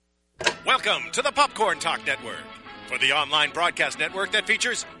Welcome to the Popcorn Talk Network, for the online broadcast network that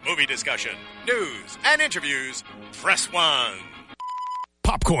features movie discussion, news, and interviews. Press 1.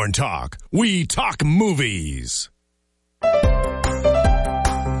 Popcorn Talk. We talk movies. From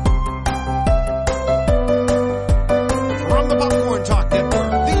the Popcorn Talk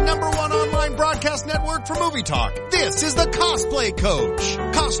Network, the number one online broadcast network for movie talk, this is the Cosplay Coach.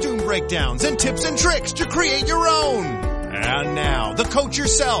 Costume breakdowns and tips and tricks to create your own. And now, the coach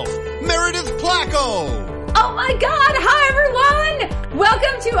herself, Meredith Placco. Oh my God! Hi everyone!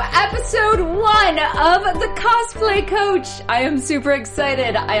 Welcome to episode 1 of the Cosplay Coach. I am super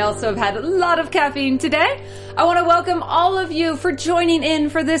excited. I also have had a lot of caffeine today. I want to welcome all of you for joining in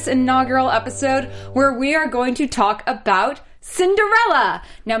for this inaugural episode where we are going to talk about Cinderella.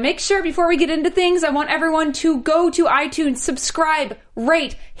 Now make sure before we get into things, I want everyone to go to iTunes, subscribe,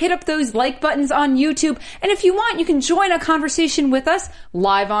 rate, hit up those like buttons on YouTube. And if you want, you can join a conversation with us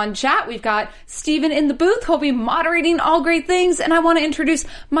live on chat. We've got Steven in the booth. He'll be moderating all great things. And I want to introduce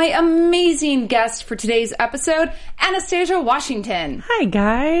my amazing guest for today's episode, Anastasia Washington. Hi,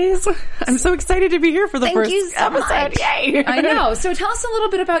 guys. I'm so excited to be here for the first episode. Yay! I know. So tell us a little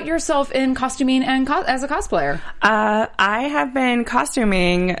bit about yourself in costuming and as a cosplayer. I have been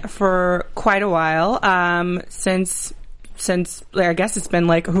costuming for quite a while, since I guess it's been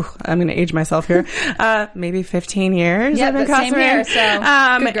like, I'm going to age myself here, maybe 15 years. Yeah, I've been same here,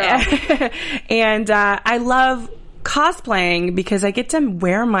 so good girl. And I love cosplaying because I get to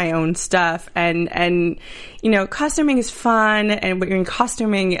wear my own stuff, and you know, costuming is fun, and when you're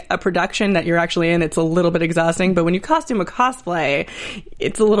costuming a production that you're actually in, it's a little bit exhausting, but when you costume a cosplay,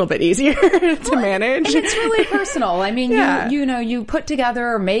 it's a little bit easier to manage. And it's really personal. I mean, yeah. you put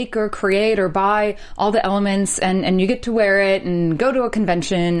together or make or create or buy all the elements, and you get to wear it and go to a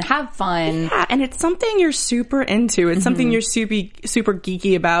convention, have fun. Yeah, and it's something you're super into. It's something you're super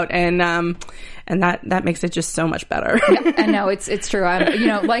geeky about, and that makes it just so much better. Yeah, I know, it's true.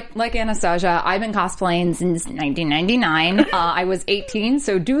 Like Anastasia, I've been cosplaying since 1999. I was 18,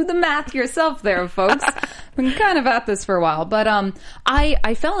 so do the math yourself there, folks. Been kind of at this for a while, but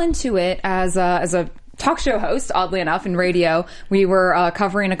I fell into it as a talk show host, oddly enough, in radio. We were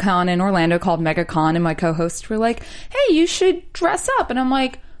covering a con in Orlando called MegaCon, and my co-hosts were like, "Hey, you should dress up," and I'm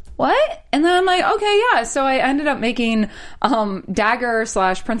like, what? And then I'm like, okay, yeah. So I ended up making Dagger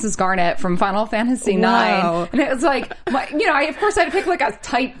 / Princess Garnet from Final Fantasy IX. Wow. And it was like, of course I had to pick like a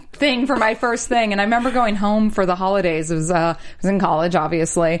tight thing for my first thing. And I remember going home for the holidays. It was in college,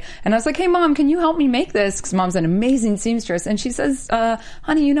 obviously. And I was like, hey, Mom, can you help me make this? Because Mom's an amazing seamstress. And she says,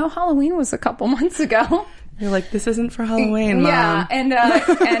 honey, Halloween was a couple months ago. You're like, this isn't for Halloween, Mom. Yeah, and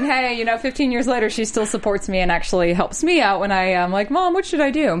hey, 15 years later, she still supports me and actually helps me out when I'm like, Mom, what should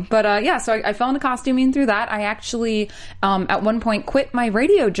I do? But so I fell into costuming through that. I actually, at one point, quit my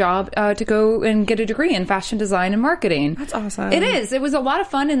radio job to go and get a degree in fashion design and marketing. That's awesome. It is. It was a lot of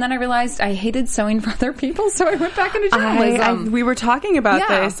fun, and then I realized I hated sewing for other people, so I went back into journalism. We were talking about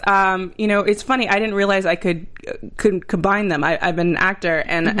this. It's funny. I didn't realize I could combine them. I've been an actor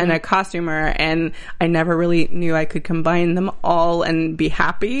and a costumer, and I never really knew I could combine them all and be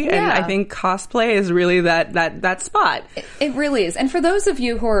happy. Yeah. And I think cosplay is really that spot. It really is. And for those of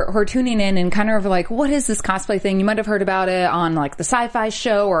you who are tuning in and kind of like, what is this cosplay thing? You might have heard about it on like the Sci-Fi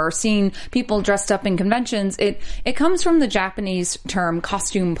Show or seen people dressed up in conventions. It comes from the Japanese term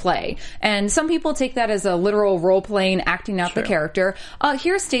costume play. And some people take that as a literal role playing, acting out the character.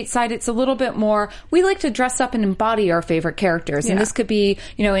 Here stateside, it's a little bit more, we like to dress up and embody our favorite characters. And this could be,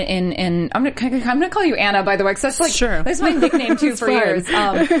 in I'm gonna call you Anna, by the way, because that's my nickname too for years.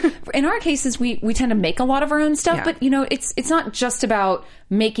 In our cases, we tend to make a lot of our own stuff, but it's not just about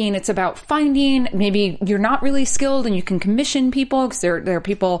making, it's about finding. Maybe you're not really skilled and you can commission people, because there are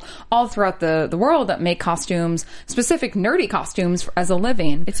people all throughout the world that make costumes, specific nerdy costumes as a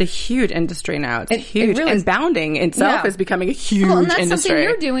living. It's a huge industry now. It's huge. Really and bounding itself is becoming a huge and that's industry. Something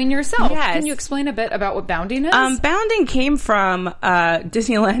you're doing yourself. Yes. Can you explain a bit about what bounding is? Bounding came from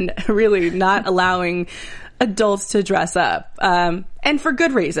Disneyland really not allowing adults to dress up, and for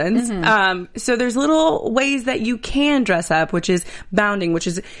good reasons. So there's little ways that you can dress up, which is bounding, which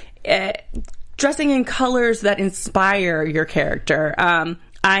is dressing in colors that inspire your character.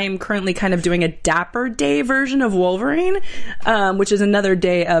 I'm currently kind of doing a Dapper Day version of Wolverine, which is another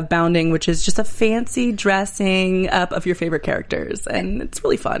day of bounding, which is just a fancy dressing up of your favorite characters. And it's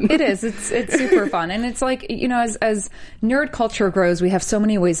really fun. It is. It's super fun. And it's like, as nerd culture grows, we have so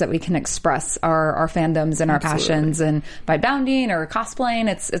many ways that we can express our fandoms and our passions. And by bounding or cosplaying,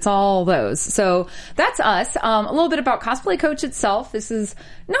 it's all those. So that's us. A little bit about Cosplay Coach itself. This is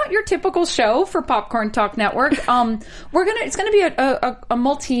not your typical show for Popcorn Talk Network. It's going to be a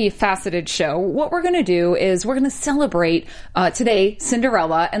multifaceted show. What we're going to do is we're going to celebrate today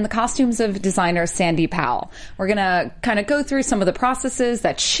Cinderella and the costumes of designer Sandy Powell. We're going to kind of go through some of the processes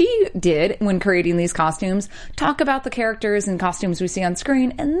that she did when creating these costumes, talk about the characters and costumes we see on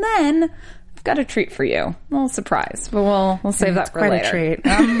screen, and then I've got a treat for you. A little surprise, but we'll save that for later.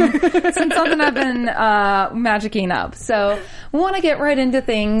 Quite a treat. Since something I've been magicking up. So we want to get right into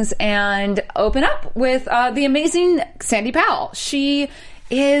things and open up with the amazing Sandy Powell. She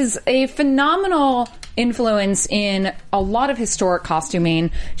is a phenomenal influence in a lot of historic costuming.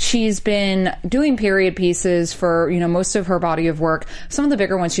 She's been doing period pieces for, most of her body of work. Some of the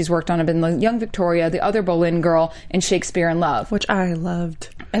bigger ones she's worked on have been The Young Victoria, The Other Boleyn Girl, and Shakespeare in Love. Which I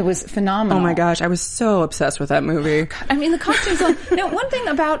loved. It was phenomenal. Oh my gosh, I was so obsessed with that movie. I mean, the costumes. One thing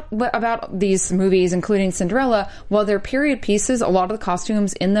about these movies, including Cinderella, while they're period pieces, a lot of the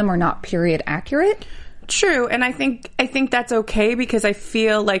costumes in them are not period accurate. True, and I think that's okay because I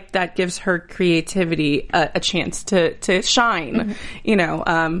feel like that gives her creativity a chance to shine.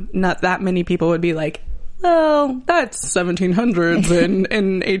 Mm-hmm. Not that many people would be like, well, that's 1700s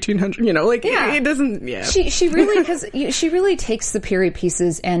and 1800. It doesn't. Yeah, she really, because she really takes the period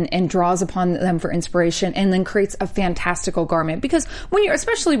pieces and draws upon them for inspiration, and then creates a fantastical garment. Because when you're,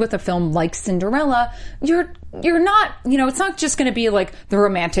 especially with a film like Cinderella, you're not, it's not just going to be like the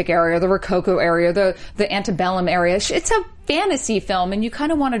romantic area, the Rococo area, the antebellum area. It's a fantasy film, and you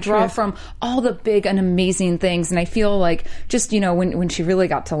kind of want to draw from all the big and amazing things. And I feel like just, when she really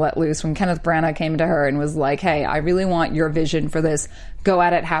got to let loose, when Kenneth Branagh came to her and was like, hey, I really want your vision for this, go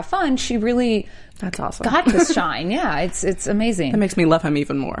at it, have fun, she really... That's awesome. Got to shine. Yeah, it's amazing. That makes me love him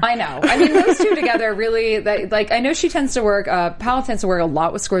even more. I know. I mean, those two together really, I know she tends to work, Powell tends to work a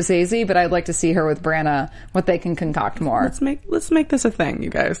lot with Scorsese, but I'd like to see her with Branagh, what they can concoct more. Let's make this a thing, you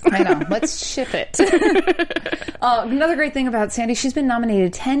guys. I know. Let's ship it. Another great thing about Sandy, she's been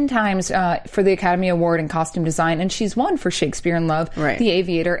nominated 10 times for the Academy Award in Costume Design, and she's won for Shakespeare in Love, The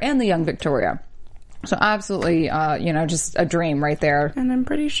Aviator, and The Young Victoria. So absolutely, just a dream right there. And I'm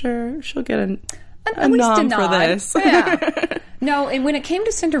pretty sure she'll get at least nom a nod for this. Yeah. No, and when it came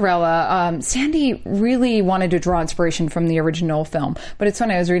to Cinderella, Sandy really wanted to draw inspiration from the original film. But it's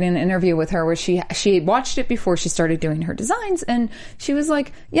funny, I was reading an interview with her where she watched it before she started doing her designs, and she was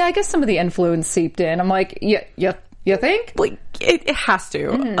like, yeah, I guess some of the influence seeped in. I'm like, yeah, you think? Like, it has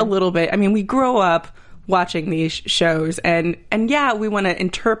to, a little bit. I mean, we grow up watching these shows, and yeah, we want to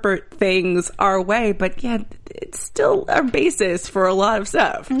interpret things our way, but yeah, it's still our basis for a lot of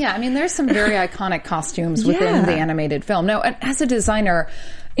stuff. Yeah, I mean, there's some very iconic costumes within the animated film. Now, as a designer,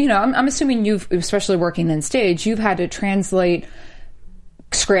 I'm assuming you've, especially working in stage, you've had to translate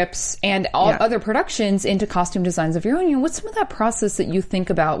scripts and all other productions into costume designs of your own. What's some of that process that you think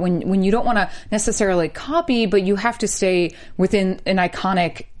about when you don't want to necessarily copy, but you have to stay within an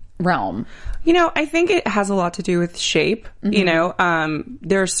iconic realm? I think it has a lot to do with shape. Mm-hmm.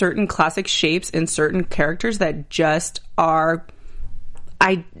 There are certain classic shapes in certain characters that just are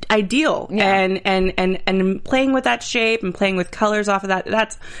ideal. Yeah. And playing with that shape and playing with colors off of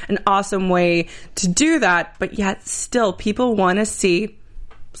that's an awesome way to do that. But yet still, people want to see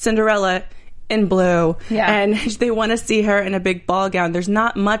Cinderella in blue, and they want to see her in a big ball gown. There's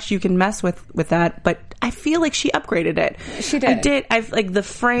not much you can mess with that, but I feel like she upgraded it. She did. I've the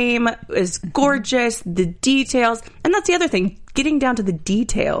frame is gorgeous, the details, and that's the other thing, getting down to the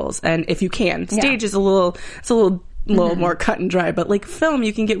details. And if you can, stage is a little more cut and dry, but like film,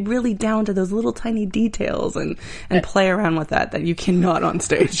 you can get really down to those little tiny details and play around with that you cannot on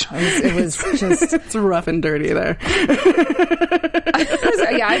stage. It was just it's rough and dirty there.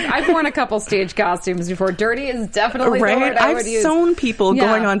 I've worn a couple stage costumes before. Dirty is definitely the word I would use. I've sewn people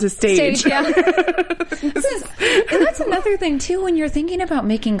going onto stage. And that's another thing too. When you're thinking about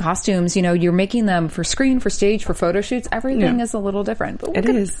making costumes, you're making them for screen, for stage, for photo shoots. Everything is a little different. But we'll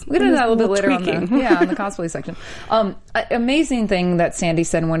get into that a little bit later on the cosplay section. Amazing thing that Sandy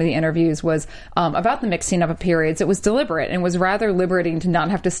said in one of the interviews was about the mixing up of periods. It was deliberate and was rather liberating to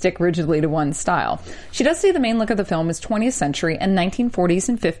not have to stick rigidly to one style. She does say the main look of the film is 20th century and 1940s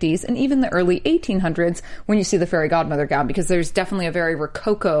and 50s and even the early 1800s when you see the fairy godmother gown, because there's definitely a very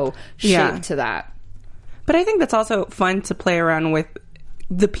Rococo shape to that. But I think that's also fun to play around with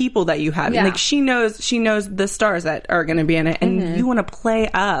the people that you have. Like she knows the stars that are going to be in it, and you want to play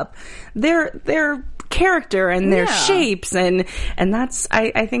up their character and their shapes, and that's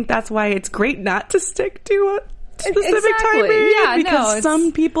I think that's why it's great not to stick to a specific time period, because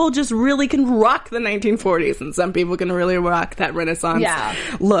some people just really can rock the 1940s and some people can really rock that Renaissance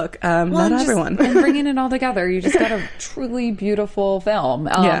look. Not everyone. And bringing it all together, you just got a truly beautiful film.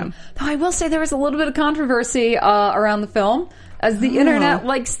 Though I will say there was a little bit of controversy around the film. as the internet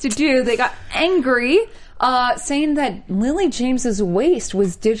likes to do. They got angry, saying that Lily James's waist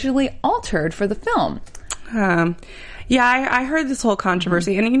was digitally altered for the film. Yeah, I heard this whole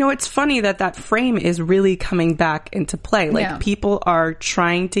controversy. And, it's funny that frame is really coming back into play. Like, people are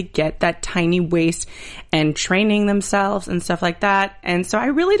trying to get that tiny waist and training themselves and stuff like that. And so I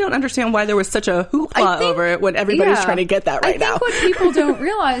really don't understand why there was such a hoopla over it when everybody's trying to get that right now. I think what people don't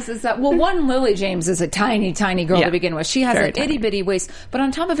realize is that, well, one, Lily James is a tiny, tiny girl to begin with. She has an itty-bitty waist. But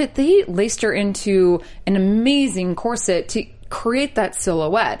on top of it, they laced her into an amazing corset to create that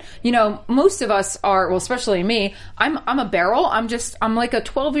silhouette. Most of us are, well, especially me, I'm a barrel. I'm like a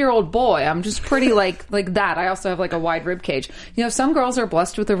 12-year-old boy. I'm just pretty like that. I also have like a wide rib cage. Some girls are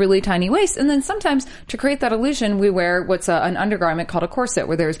blessed with a really tiny waist. And then sometimes to create that illusion, we wear what's an undergarment called a corset,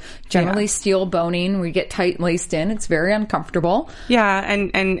 where there's generally steel boning. We get tight laced in. It's very uncomfortable. Yeah.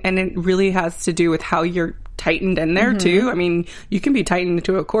 And it really has to do with how you're tightened in there too. I mean, you can be tightened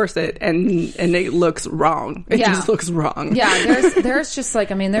into a corset and it looks wrong. It just looks wrong. Yeah, there's just like,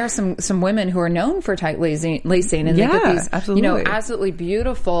 there are some women who are known for tight lacing and they get these absolutely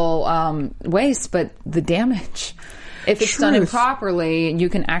beautiful waists, but the damage, if it's done improperly, you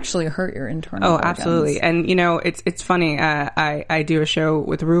can actually hurt your internal organs. Absolutely. And it's funny. I do a show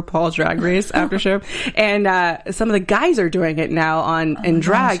with RuPaul's Drag Race after show, and some of the guys are doing it now in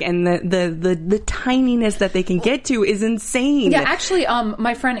drag, and the tininess that they can get to is insane. Yeah, actually,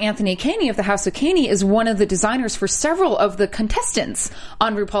 my friend Anthony Caney of the House of Caney is one of the designers for several of the contestants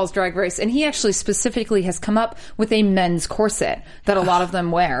on RuPaul's Drag Race, and he actually specifically has come up with a men's corset that a lot of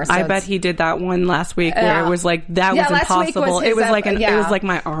them wear. So I bet he did that one last week where it was like that was impossible. It was like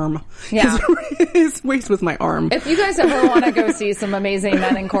my arm. Yeah. His waist was my arm. If you guys ever want to go see some amazing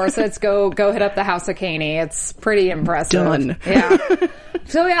men in corsets, go hit up the House of Caney. It's pretty impressive. Done.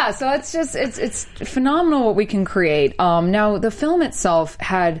 Yeah. So it's phenomenal what we can create. Now the film itself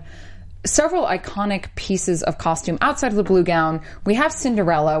had several iconic pieces of costume outside of the blue gown. We have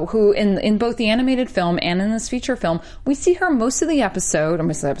Cinderella, who in both the animated film and in this feature film, we see her most of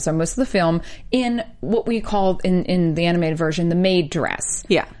the film in what we call in the animated version, the maid dress.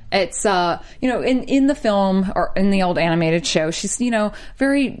 Yeah. It's, in the film or in the old animated show, she's,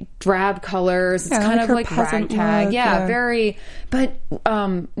 very drab colors. It's kind of like ragtag. Very, but,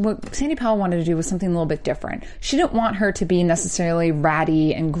 what Sandy Powell wanted to do was something a little bit different. She didn't want her to be necessarily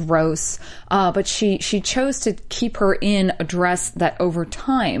ratty and gross, but she chose to keep her in a dress that over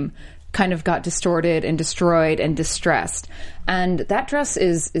time kind of got distorted and destroyed and distressed. And that dress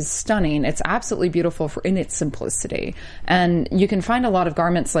is stunning. It's absolutely beautiful in its simplicity. And you can find a lot of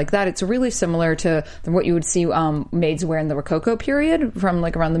garments like that. It's really similar to what you would see maids wear in the Rococo period from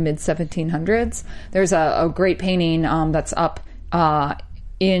like around the mid 1700s. There's a great painting that's up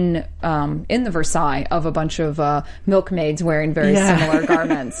in the Versailles of a bunch of milkmaids wearing very similar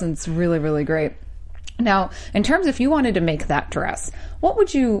garments. And it's really, really great. Now, in terms if you wanted to make that dress, what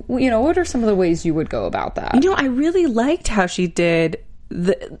would what are some of the ways you would go about that? I really liked how she did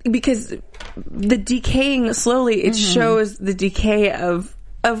because the decaying slowly, it shows the decay of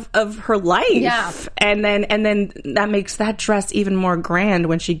her life. Yeah. And then that makes that dress even more grand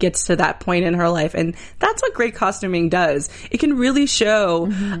when she gets to that point in her life. And that's what great costuming does. It can really show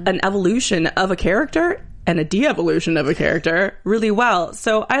an evolution of a character and a de-evolution of a character really well.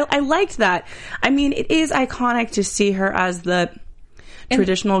 So I liked that. It is iconic to see her as the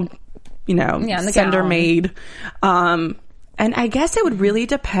traditional, Cinder maid. And I guess it would really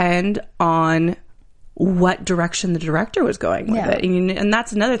depend on what direction the director was going with it. And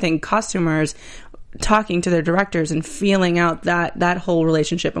that's another thing. Costumers talking to their directors and feeling out that whole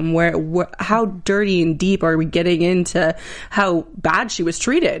relationship and where how dirty and deep are we getting into how bad she was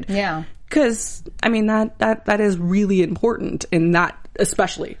treated. Yeah. Because, that is really important in that,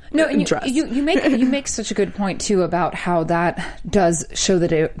 especially. No, and dress. you make such a good point, too, about how that does show the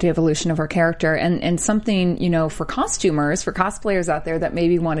de-evolution of our character. And something, for costumers, for cosplayers out there that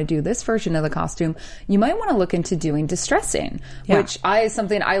maybe want to do this version of the costume, you might want to look into doing distressing, which is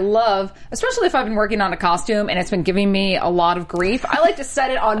something I love, especially if I've been working on a costume and it's been giving me a lot of grief. I like to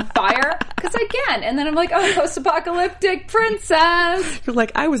set it on fire because I can. And then I'm like, oh, post-apocalyptic princess. You're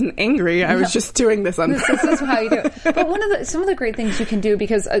like, I wasn't angry. I was just doing this on This is how you do it. But some of the great things you can do,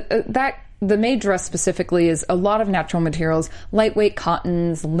 because the maid dress specifically is a lot of natural materials, lightweight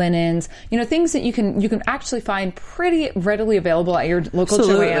cottons, linens, things that you can actually find pretty readily available at your local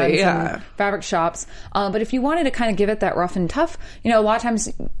Joann's and fabric shops. But if you wanted to kind of give it that rough and tough, a lot of times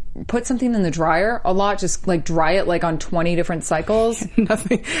put something in the dryer a lot, just like dry it like on 20 different cycles.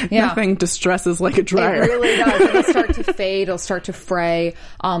 Nothing distresses like a dryer. It really does. It'll start to fade. It'll start to fray.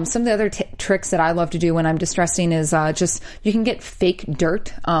 Some of the other tricks that I love to do when I'm distressing is just you can get fake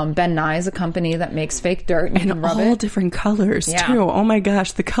dirt. Ben Nye is a company that makes fake dirt, and all different colors too. Oh my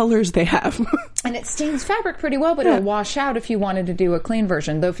gosh, the colors they have. And it stains fabric pretty well, but it'll wash out if you wanted to do a clean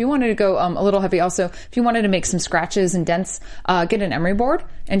version. Though if you wanted to go a little heavy, also if you wanted to make some scratches and dents, get an emery board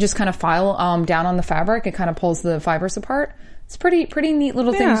and just kind of file down on the fabric. It kind of pulls the fibers apart. It's pretty neat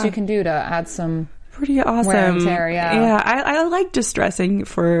little things you can do to add some pretty awesome wear and tear. I like distressing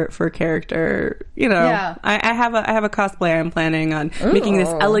for character. You know, I have a cosplay I'm planning on making this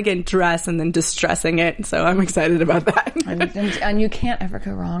elegant dress and then distressing it. So I'm excited about that. and you can't ever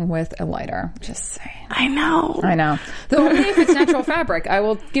go wrong with a lighter. Just saying. I know. Though only if it's natural fabric. I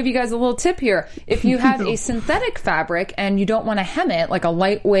will give you guys a little tip here. If you have a synthetic fabric and you don't want to hem it, like a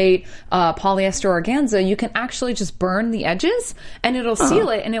lightweight polyester organza, you can actually just burn the edges and it'll seal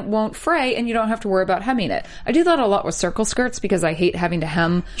it and it won't fray and you don't have to worry about hemming it. I do that a lot with circle skirts because I hate having to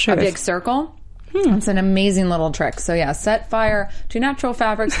hem a big circle. It's an amazing little trick. So set fire to natural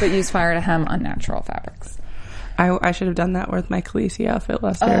fabrics, but use fire to hem unnatural fabrics. I should have done that with my Khaleesi outfit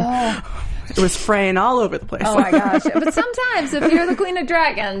last year. It was fraying all over the place. Oh my gosh. But sometimes if you're the Queen of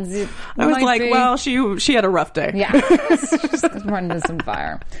Dragons, I was like, well, she had a rough day. Yeah. Just run into some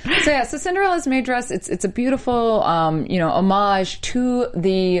fire. So Cinderella's maid dress, it's a beautiful, homage to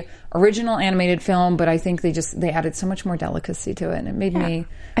the original animated film, but I think they added so much more delicacy to it, and it made me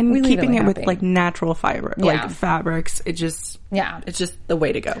and really, keeping really it happy. with like natural fiber, like fabrics. It's just the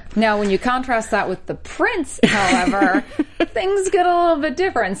way to go. Now, when you contrast that with the prince, however, things get a little bit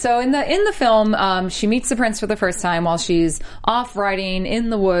different. So in the film, she meets the prince for the first time while she's off riding in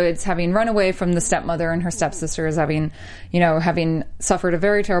the woods, having run away from the stepmother and her stepsisters, having suffered a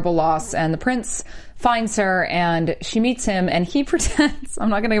very terrible loss, and the prince finds her and she meets him and he pretends,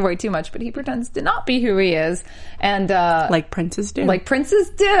 I'm not going to give away too much, but he pretends to not be who he is. And, like princes do.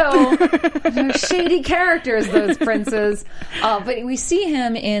 They're shady characters, those princes. But we see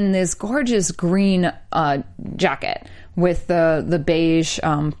him in this gorgeous green, jacket with the beige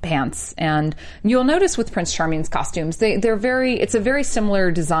pants, and you'll notice with Prince Charming's costumes, it's a very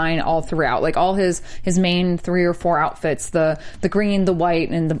similar design all throughout. Like all his main 3 or 4 outfits, the green, the white,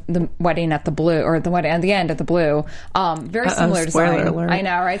 and the wedding at the blue, or the wedding at the end at the blue. Very similar design. Spoiler alert. I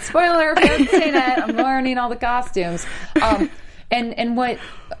know, right? Spoiler if you haven't seen it. I'm learning all the costumes. And what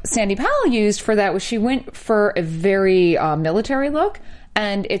Sandy Powell used for that was she went for a very military look.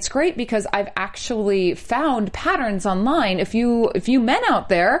 And it's great because I've actually found patterns online. If you men out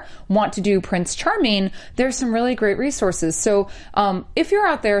there want to do Prince Charming, there's some really great resources. So if you're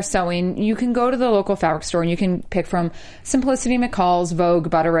out there sewing, you can go to the local fabric store and you can pick from Simplicity McCall's, Vogue,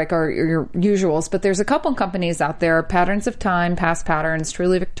 Butterick, or your usuals. But there's a couple companies out there, Patterns of Time, Past Patterns,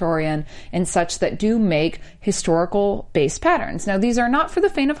 Truly Victorian, and such, that do make historical-based patterns. Now, these are not for the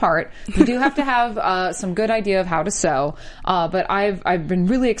faint of heart. You do have to have some good idea of how to sew. But I've been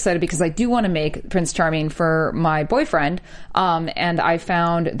really excited because I do want to make Prince Charming for my boyfriend. And I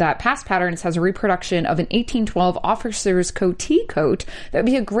found that Past Patterns has a reproduction of an 1812 officer's coatee coat. That would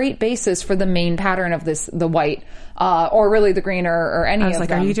be a great basis for the main pattern of the white, or really the green, or any of them. I was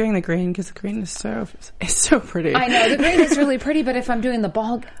like, are you doing the green? Because the green is so pretty. I know, the green is really pretty, but if I'm doing the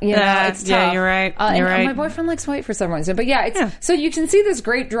ball, it's tough. Yeah, you're right. You're right. My boyfriend likes white for some reason. But so you can see this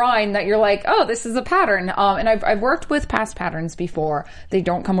great drawing that you're like, oh, this is a pattern. And I've worked with Past Patterns before. They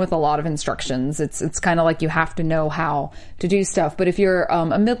don't come with a lot of instructions. It's kind of like you have to know how to do stuff. But if you're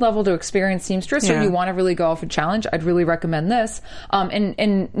a mid-level to experienced seamstress, or you want to really go off a challenge, I'd really recommend this.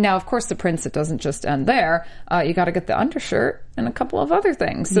 And now, of course, the prince, it doesn't just end there. You got to get the undershirt and a couple of other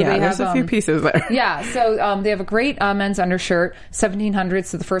things. So they there's have a few pieces there. So they have a great men's undershirt,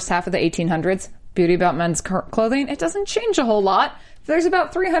 1700s to the first half of the 1800s. Beauty about men's clothing, it doesn't change a whole lot. There's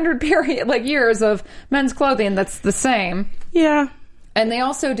about 300 years of men's clothing that's the same. Yeah. And they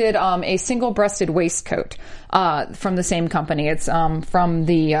also did a single-breasted waistcoat from the same company. It's from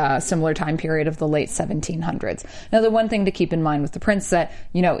the similar time period of the late 1700s. Now, the one thing to keep in mind with the prince that,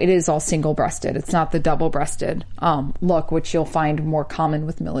 it is all single-breasted. It's not the double-breasted look, which you'll find more common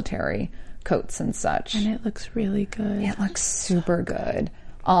with military coats and such. And it looks really good. It looks super good.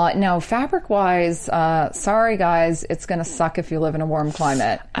 Now, fabric-wise, sorry guys, it's going to suck if you live in a warm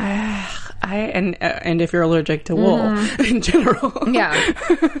climate. And if you're allergic to wool in general. Yeah.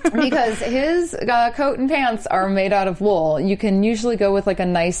 Because his coat and pants are made out of wool. You can usually go with like a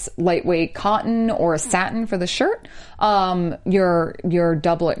nice lightweight cotton or a satin for the shirt. Your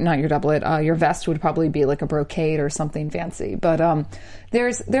vest would probably be like a brocade or something fancy. But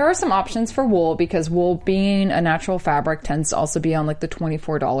there are some options for wool, because wool, being a natural fabric, tends to also be on like the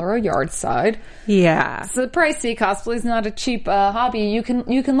 $24 a yard side. Yeah. It's pricey. Cosplay is not a cheap hobby. You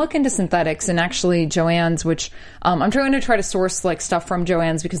can look into synthetics, and actually Joann's, which I'm trying to source like stuff from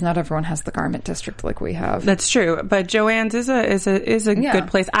Joann's, because not everyone has the garment district like we have. That's true, but Joann's is a good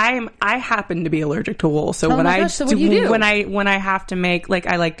place. I happen to be allergic to wool, so when I have to make, like,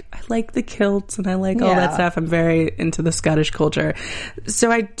 I like the kilts and I like all that stuff. I'm very into the Scottish culture,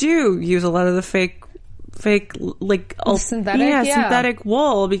 so I do use a lot of the fake like synthetic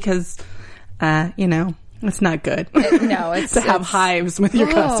wool, because it's not good. It's to have hives with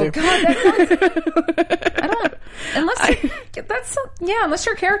your costume. God, that sounds, unless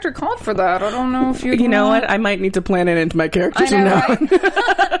your character called for that. I don't know if you know what? I might need to plan it into my character from now on.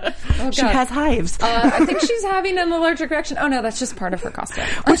 She has hives. I think she's having an allergic reaction. Oh no, that's just part of her costume.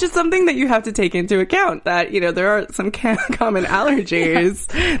 Which is something that you have to take into account, that, there are some common allergies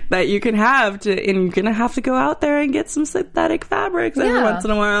that you can have and you're going to have to go out there and get some synthetic fabrics every once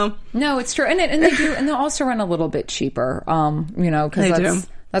in a while. No, it's true. And they'll also run a little bit cheaper, because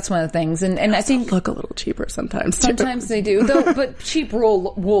that's one of the things. And I think look a little cheaper sometimes. Sometimes they do, though. But cheap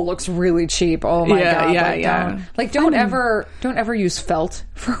wool looks really cheap. Oh my god! Don't ever use felt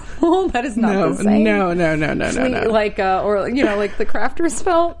for wool. That is not the same. No. Like like the crafter's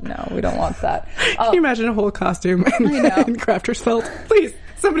felt. No, we don't want that. Can you imagine a whole costume in crafter's felt? Please,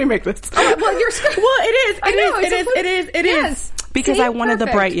 somebody make this. Well, it is. Because I wanted the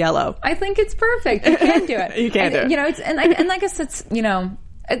bright yellow. I think it's perfect. You can do it. You can do it. And I guess it's,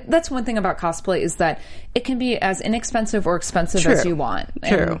 that's one thing about cosplay, is that it can be as inexpensive or expensive as you want.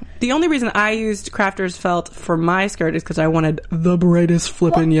 True. The only reason I used crafter's felt for my skirt is because I wanted the brightest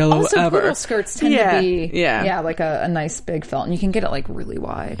flippin' yellow also ever. Poodle skirts tend to be like a nice big felt, and you can get it like really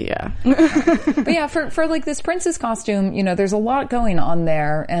wide. Yeah. But yeah, for like this princess costume, there's a lot going on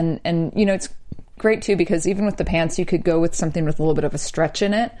there, and it's great too, because even with the pants, you could go with something with a little bit of a stretch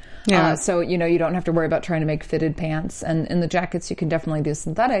in it. Yeah. So you don't have to worry about trying to make fitted pants. And in the jackets, you can definitely do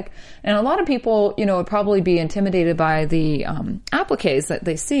synthetic. And a lot of people, would probably be intimidated by the appliques that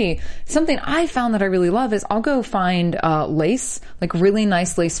they see. Something I found that I really love is I'll go find lace, like really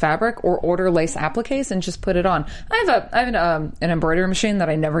nice lace fabric, or order lace appliques and just put it on. I have an embroidery machine that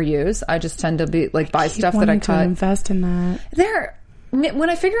I never use. I just tend to buy stuff that I cut. To invest in that. When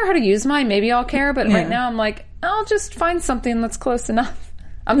I figure out how to use mine, maybe I'll care. But right now, I'm like, I'll just find something that's close enough.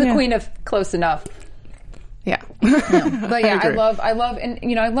 I'm the queen of close enough. Yeah. But yeah, I love,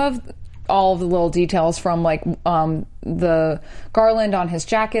 and I love all the little details from like the garland on his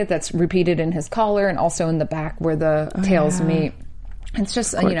jacket that's repeated in his collar, and also in the back where the tails meet. It's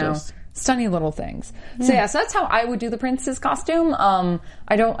just stunning little things. So so that's how I would do the princess costume.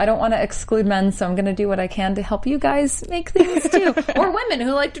 I don't want to exclude men, so I'm going to do what I can to help you guys make things too, or women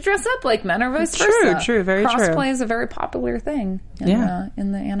who like to dress up like men, or vice versa. True, very true. Cosplay is a very popular thing.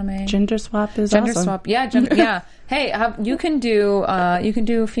 In the anime. Gender swap is gender awesome. swap. Yeah. Hey, you can do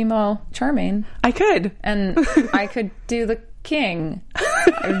female charming. I could, and I could do the king.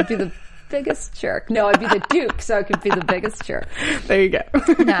 I would be the biggest jerk. No, I'd be the duke, so I could be the biggest jerk. There you go.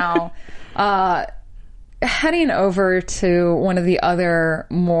 Now, heading over to one of the other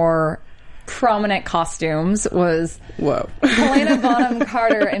more prominent costumes was Helena Bonham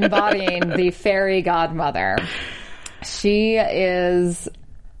Carter embodying the fairy godmother. She's kind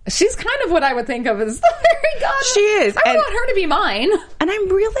of what I would think of as the fairy godmother. She is. I want her to be mine. And I'm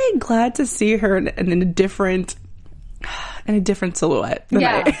really glad to see her in a different silhouette than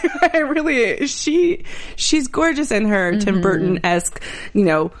I really. She's gorgeous in her Tim Burton-esque,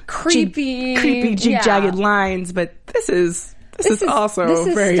 creepy, jagged lines, but this is also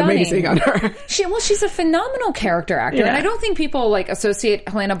very stunning. Amazing on her. She's a phenomenal character actor, and I don't think people associate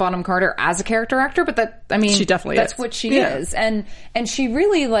Helena Bonham Carter as a character actor, but she definitely that's what she is, and she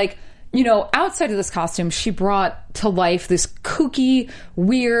really outside of this costume, she brought to life this kooky,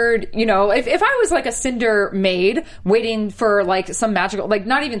 weird, if I was like a Cinder maid waiting for some magical,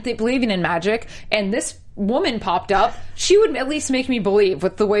 not even believing in magic, and this woman popped up, she would at least make me believe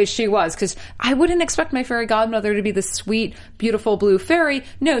with the way she was, because I wouldn't expect my fairy godmother to be the sweet, beautiful blue fairy.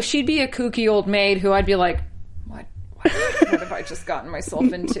 No, she'd be a kooky old maid who I'd be like, what have I just gotten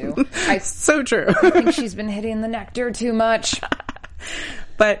myself into? So true. I think she's been hitting the nectar too much.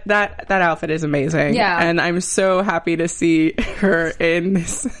 But that outfit is amazing. Yeah. And I'm so happy to see her in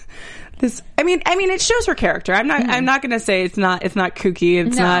I mean, it shows her character. I'm not going to say it's not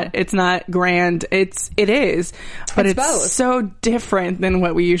kooky. It's not grand. It is, but it's both. so different than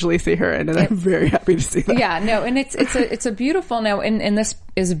what we usually see her in, and I'm very happy to see that. Yeah, no, and it's a beautiful now, and this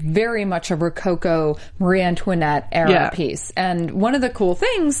is very much a Rococo Marie Antoinette era piece. And one of the cool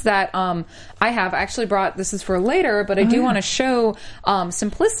things that I have actually brought, this is for later, but I do want to show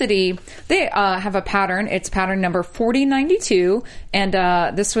Simplicity. They have a pattern. It's pattern number 4092,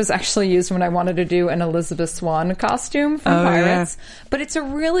 and this was actually used when I wanted to do an Elizabeth Swann costume from Pirates. Yeah. But it's a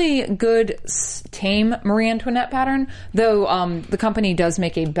really good, tame Marie Antoinette pattern, though the company does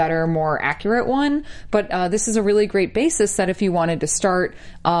make a better, more accurate one. But this is a really great basis that if you wanted to start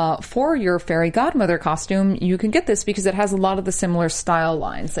for your fairy godmother costume, you can get this because it has a lot of the similar style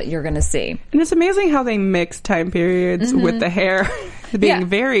lines that you're going to see. And it's amazing how they mix time periods with the hair being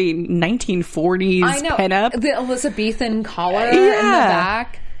very 1940s pin-up. The Elizabethan collar in the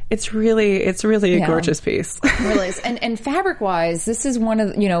back. It's really a gorgeous piece. It really is. And fabric-wise, this is one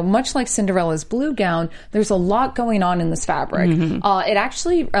of, much like Cinderella's blue gown, there's a lot going on in this fabric. It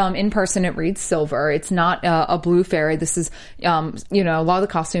actually, in person, it reads silver. It's not a blue fairy. This is, a lot of the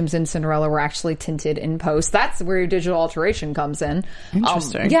costumes in Cinderella were actually tinted in post. That's where your digital alteration comes in.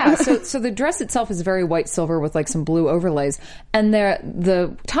 Interesting. So the dress itself is very white silver with like some blue overlays. And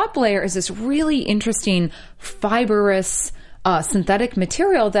the top layer is this really interesting fibrous synthetic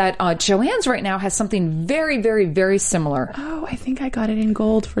material that Joann's right now has something very, very, very similar. Oh, I think I got it in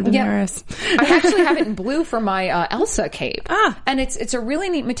gold for Daenerys. I actually have it in blue for my Elsa cape. And it's a really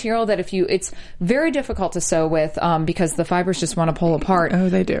neat material that it's very difficult to sew with because the fibers just want to pull apart. Oh,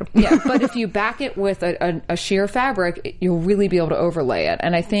 they do. But if you back it with a sheer fabric, you'll really be able to overlay it.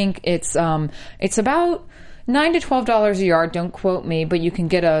 And I think it's about $9 to $12 a yard. Don't quote me, but you can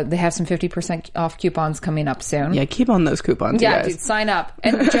get they have some 50% off coupons coming up soon. Yeah, keep on those coupons, yeah, you guys. Dude, sign up.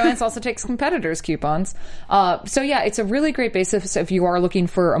 And Joann's also takes competitors' coupons. It's a really great basis if you are looking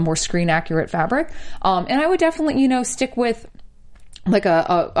for a more screen accurate fabric. And I would definitely, stick with like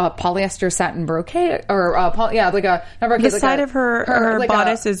a polyester satin brocade or not brocade. The side of her like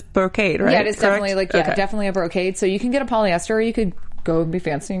bodice is brocade, right? Yeah, it is. Correct? Definitely definitely a brocade. So you can get a polyester, or you could go and be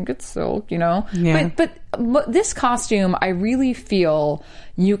fancy and get silk, Yeah. But this costume, I really feel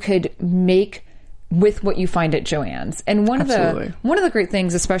you could make with what you find at Joann's. And one of the great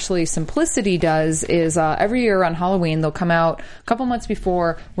things, especially Simplicity does, is every year on Halloween, they'll come out a couple months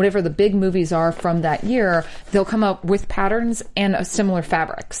before whatever the big movies are from that year. They'll come out with patterns and similar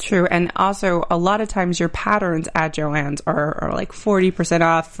fabrics. True. And also, a lot of times your patterns at Joann's are like 40%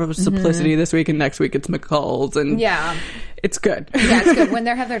 off for Simplicity this week, and next week it's McCall's. And it's good. Yeah, it's good. When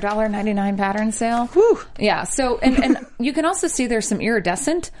they have their $1.99 pattern sale. Whew. Yeah. So, and you can also see there's some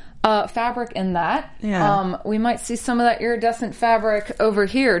iridescent fabric in that. Yeah. We might see some of that iridescent fabric over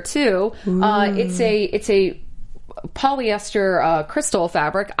here too. It's a polyester crystal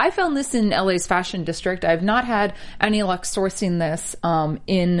fabric. I found this in LA's Fashion District. I've not had any luck sourcing this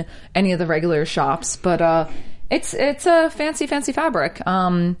in any of the regular shops, but it's a fancy fabric.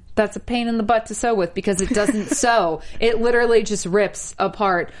 That's a pain in the butt to sew with because it doesn't sew. It literally just rips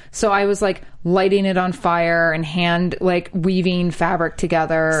apart. So I was like lighting it on fire and hand weaving fabric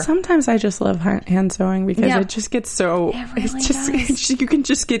together. Sometimes I just love hand sewing because it just gets so you can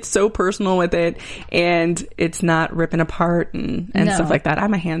just get so personal with it, and it's not ripping apart and stuff like that.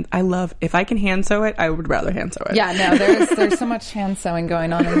 If I can hand sew it, I would rather hand sew it. Yeah, no, there's so much hand sewing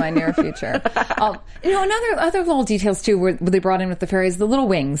going on in my near future. Other little details too where they brought in with the fairies, the little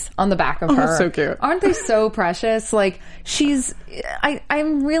wings on the back of her. So cute. Aren't they so precious? I'm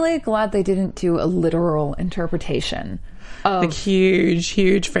really glad they didn't do a literal interpretation of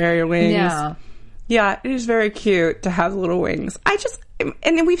huge fairy wings. Yeah, it is very cute to have little wings.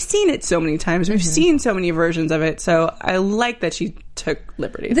 And we've seen it so many times. We've seen so many versions of it. So I like that she took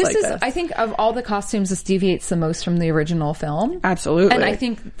liberties like this. I think of all the costumes, this deviates the most from the original film. Absolutely. And I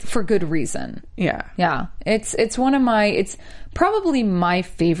think for good reason. Yeah. Yeah. It's probably my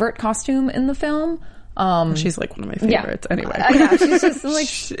favorite costume in the film. She's like one of my favorites anyway. Yeah, she's just like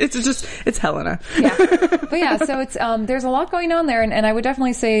it's Helena. Yeah. But so it's there's a lot going on there, and I would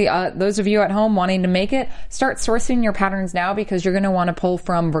definitely say those of you at home wanting to make it, start sourcing your patterns now because you're going to want to pull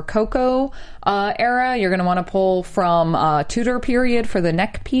from Rococo era, you're going to want to pull from Tudor period for the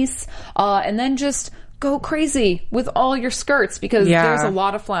neck piece, and then just go crazy with all your skirts because there's a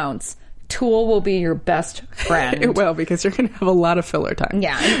lot of flounce. Tulle will be your best friend. It will, because you're going to have a lot of filler time.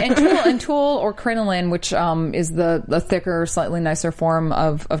 Yeah, and Tulle or crinoline, which is the thicker, slightly nicer form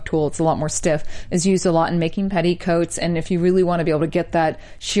of tulle, it's a lot more stiff, is used a lot in making petticoats. And if you really want to be able to get that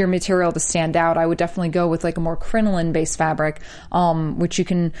sheer material to stand out, I would definitely go with like a more crinoline based fabric, which you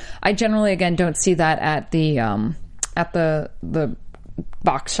can. I generally, again, don't see that at the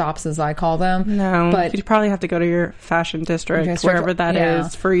box shops, as I call them. No, but you'd probably have to go to your fashion district, wherever that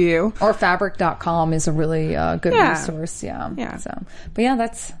is for you. Or fabric.com is a really good resource. Yeah. So, but yeah,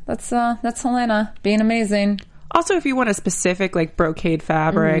 that's Helena being amazing. Also, if you want a specific like brocade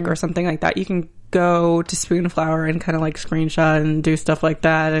fabric or something like that, you can go to Spoonflower and kind of like screenshot and do stuff like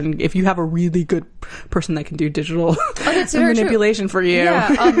that. And if you have a really good person that can do digital manipulation for you. Yeah,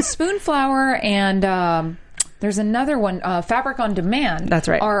 Spoonflower and there's another one, Fabric on Demand. That's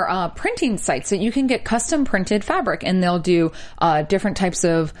right. Are printing sites that you can get custom printed fabric, and they'll do different types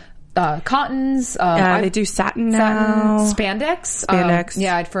of cottons. They do satin now. Spandex.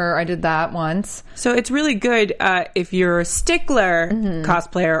 I did that once. So it's really good if you're a stickler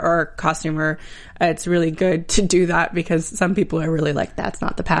cosplayer or costumer. It's really good to do that, because some people are really like, that's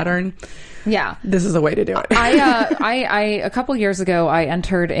not the pattern. Yeah. This is the way to do it. I a couple years ago, I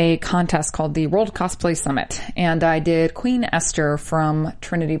entered a contest called the World Cosplay Summit, and I did Queen Esther from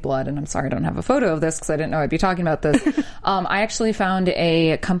Trinity Blood. And I'm sorry I don't have a photo of this because I didn't know I'd be talking about this. I actually found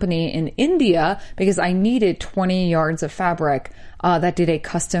a company in India because I needed 20 yards of fabric that did a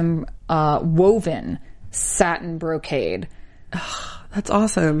custom woven satin brocade. That's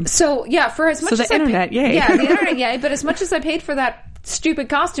awesome. So yeah, for as much as the internet, yay. Yeah, the internet, yay. But as much as I paid for that stupid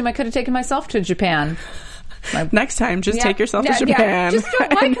costume, I could have taken myself to Japan. Next time, just take yourself to Japan. Just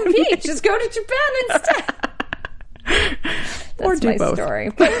why compete? Just go to Japan instead. Or do my both. Story.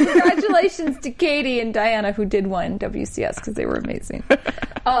 But congratulations to Katie and Diana, who did win WCS, because they were amazing.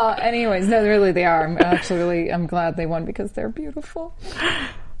 Anyways, no, really they are. I'm glad they won because they're beautiful.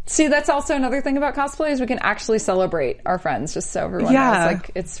 See, that's also another thing about cosplay is we can actually celebrate our friends, just so everyone knows.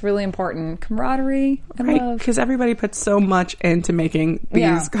 Like, it's really important. Camaraderie and love. Because everybody puts so much into making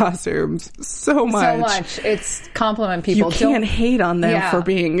these costumes. So much. It's compliment people. You can't hate on them for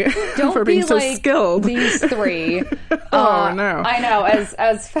being so like skilled. These three. Oh, no. I know,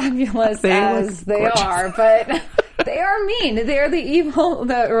 as fabulous as they are, but they are mean. They are the evil,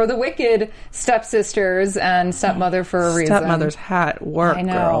 the wicked stepsisters and stepmother for a reason. Stepmother's hat. Work, I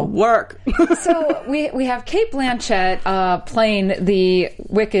know. girl. Work. So we have Cate Blanchett playing the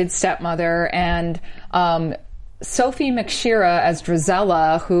wicked stepmother, and Sophie McShera as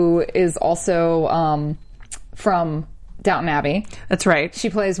Drizella, who is also from Downton Abbey. That's right. She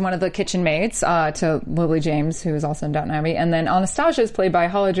plays one of the kitchen maids to Lily James, who is also in Downton Abbey. And then Anastasia is played by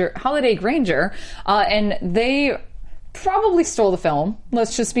Holiday Granger. And they probably stole the film.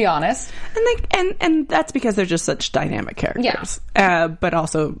 Let's just be honest. And that's because they're just such dynamic characters. Yeah. But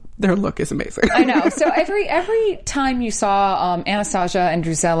also their look is amazing. I know. So every time you saw Anastasia and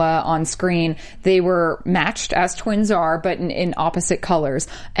Drizella on screen, they were matched, as twins are, but in opposite colors,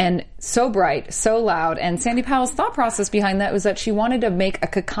 and so bright, so loud. And Sandy Powell's thought process behind that was that she wanted to make a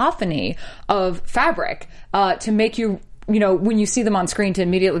cacophony of fabric to make you know, when you see them on screen, to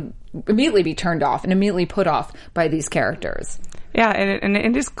immediately be turned off and immediately put off by these characters. Yeah, and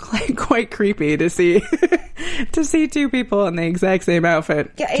it is quite creepy to see two people in the exact same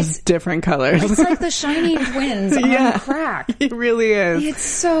outfit, just different colors. It's like the shiny twins on crack. It really is. It's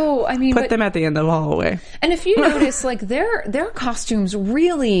so. I mean, put them at the end of the hallway. And if you notice, like their costumes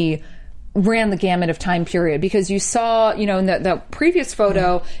really ran the gamut of time period, because you saw, you know, in the previous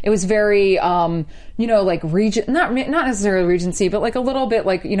photo, it was very, you know, like not necessarily Regency, but like a little bit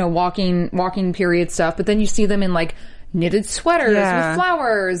like, you know, walking period stuff. But then you see them in like knitted sweaters with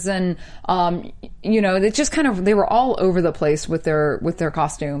flowers, and you know, they just kind of, they were all over the place with their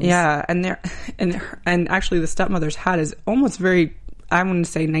costumes. Yeah, and actually the stepmother's hat is almost very, I want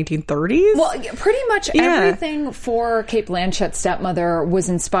to say 1930s. Well, pretty much everything for Cate Blanchett's stepmother was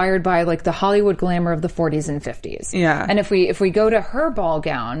inspired by like the Hollywood glamour of the 40s and 50s. Yeah. And if we go to her ball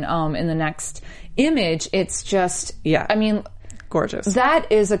gown in the next image, it's just, I mean, gorgeous. That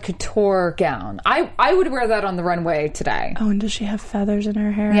is a couture gown. I would wear that on the runway today. Oh, and does she have feathers in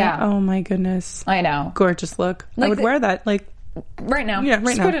her hair? Yeah. Oh my goodness. I know. Gorgeous look. Like I would wear that like right now. Yeah,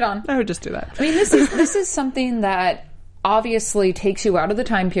 right now. Put it on. I would just do that. I mean, this is something that obviously takes you out of the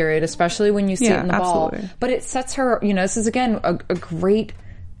time period, especially when you see it in the ball. But it sets her, you know, this is again a great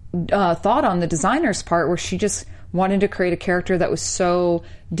thought on the designer's part, where she just wanted to create a character that was so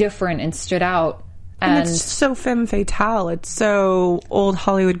different and stood out. And it's so femme fatale. It's so old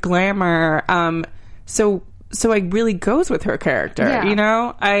Hollywood glamour. So so it really goes with her character. Yeah. You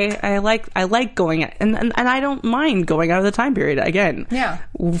know, I like going and I don't mind going out of the time period again. Yeah.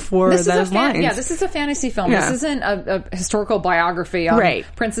 For those lines. Yeah, this is a fantasy film. Yeah. This isn't a historical biography on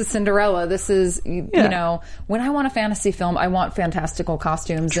Princess Cinderella. This is, you know, when I want a fantasy film, I want fantastical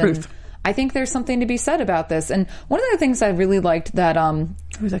costumes. Truth. And I think there's something to be said about this. And one of the things I really liked that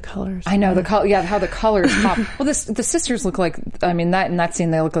the colors. I know how the colors pop. Well, the sisters look like, I mean, in that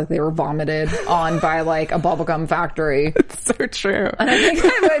scene they look like they were vomited on by like a bubblegum factory. It's so true. And I think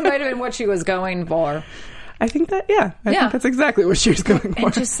that might have been what she was going for. I think that, I think that's exactly what she was going for.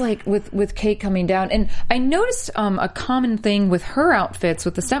 And just like with Kate coming down. And I noticed a common thing with her outfits,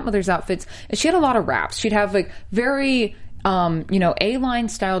 with the stepmother's outfits, is she had a lot of wraps. She'd have like very, A-line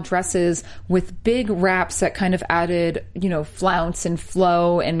style dresses with big wraps that kind of added, flounce and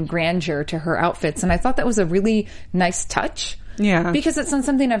flow and grandeur to her outfits. And I thought that was a really nice touch. Yeah. Because it's not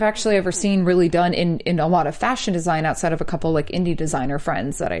something I've actually ever seen really done in a lot of fashion design outside of a couple like indie designer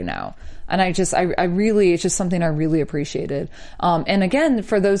friends that I know. And I really, it's just something I really appreciated. And again,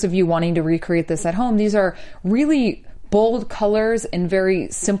 for those of you wanting to recreate this at home, these are really bold colors and very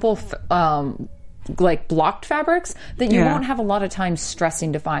simple, like blocked fabrics that you won't have a lot of time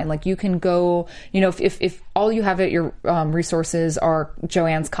stressing to find. Like you can go, if all you have at your resources are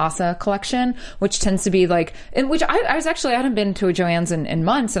Joann's Casa collection, which tends to be like, and which I hadn't been to a Joann's in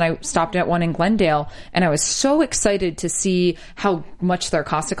months, and I stopped at one in Glendale, and I was so excited to see how much their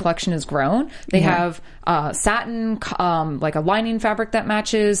Casa collection has grown. They have satin, like a lining fabric that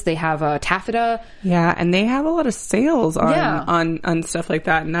matches. They have a taffeta. Yeah, and they have a lot of sales on stuff like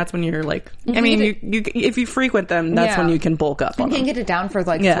that, and that's when you're like, you if you frequent them, that's when you can bulk up. You can get it down for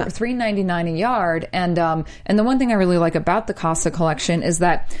like $3.99 a yard, and the one thing I really like about the Casa collection is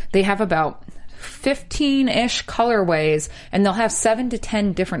that they have about 15-ish colorways, and they'll have 7 to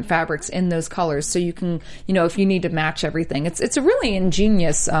 10 different fabrics in those colors, so you can, if you need to match everything. It's a really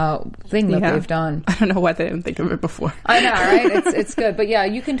ingenious thing that they've done. I don't know why they didn't think of it before. I know, right? It's good, but yeah,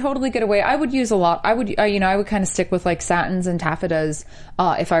 you can totally get away. I would use a lot. I would kind of stick with like satins and taffetas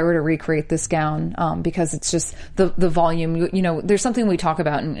if I were to recreate this gown, because it's just the volume. There's something we talk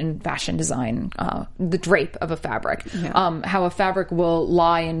about in fashion design, the drape of a fabric, how a fabric will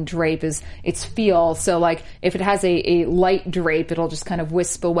lie and drape is its feel. So like if it has a light drape, it'll just kind of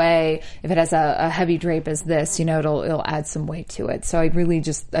wisp away. If it has a heavy drape as this, it'll add some weight to it. So I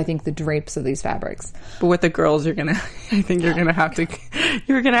think the drapes of these fabrics. But with the girls, you're gonna have to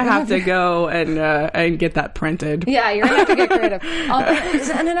go and get that printed. Yeah, you're gonna have to get creative.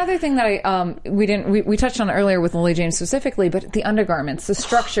 And another thing that we touched on earlier with Lily James specifically, but the undergarments, the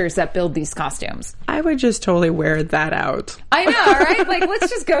structures that build these costumes. I would just totally wear that out. I know, right? Like, let's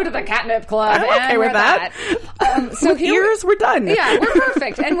just go to the catnip club. I'm okay with that. So with ears, we're done. Yeah, we're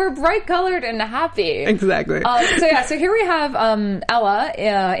perfect, and we're bright colored and happy. Exactly. So here we have Ella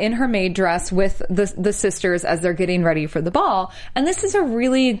in her maid dress with the sisters as they're getting ready for the ball, and this is a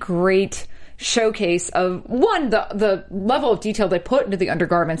really great showcase of the level of detail they put into the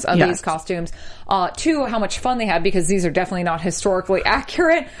undergarments of these costumes. Two, how much fun they had, because these are definitely not historically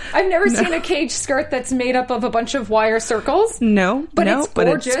accurate. I've never seen a cage skirt that's made up of a bunch of wire circles. But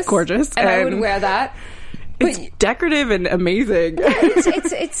it's gorgeous, and I would wear that. It's decorative and amazing.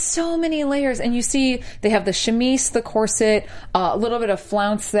 It's so many layers, and you see they have the chemise, the corset, a little bit of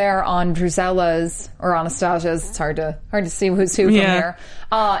flounce there on Drusella's or Anastasia's. It's hard to see who's who from here.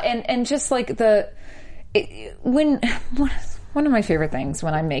 And just like one of my favorite things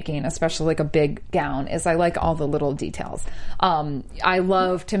when I'm making, especially like a big gown, is I like all the little details. I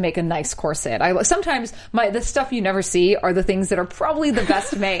love to make a nice corset. Sometimes the stuff you never see are the things that are probably the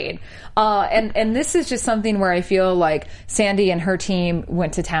best made. And this is just something where I feel like Sandy and her team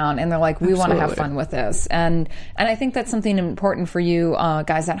went to town, and they're like, we want to have fun with this. And I think that's something important for you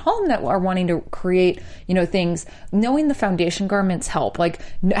guys at home that are wanting to create, things. Knowing the foundation garments help. Like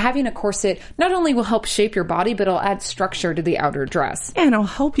having a corset not only will help shape your body, but it'll add structure to the outer dress. And it'll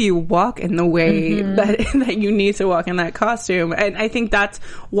help you walk in the way that you need to walk in that costume. And I think that's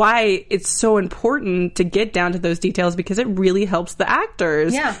why it's so important to get down to those details, because it really helps the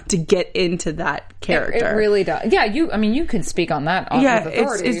actors to get into that character. It really does. Yeah, you can speak on that with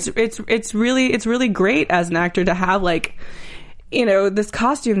authority. It's really great as an actor to have this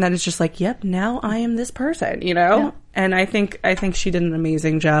costume that is just like, yep, now I am this person, Yeah. And I think she did an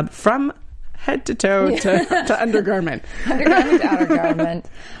amazing job from head to toe to undergarment. Undergarment to outer garment.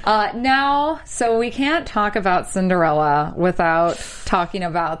 Now, so we can't talk about Cinderella without talking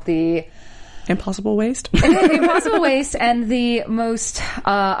about the impossible waist. The impossible waist and the most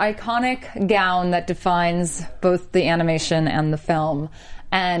iconic gown that defines both the animation and the film.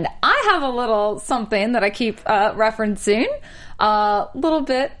 And I have a little something that I keep referencing. A little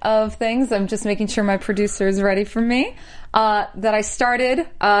bit of things. I'm just making sure my producer is ready for me. That I started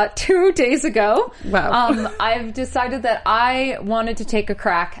 2 days ago. Wow. I've decided that I wanted to take a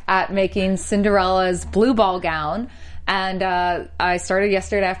crack at making Cinderella's blue ball gown. And I started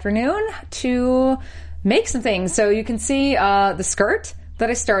yesterday afternoon to make some things. So you can see the skirt that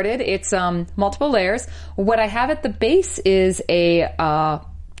I started. It's multiple layers. What I have at the base is a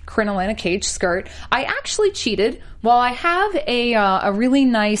crinoline, a cage skirt. I actually cheated. While I have a really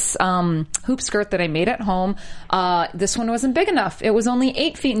nice hoop skirt that I made at home, this one wasn't big enough. It was only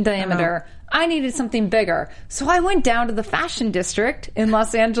 8 feet in diameter. Oh. I needed something bigger. So I went down to the fashion district in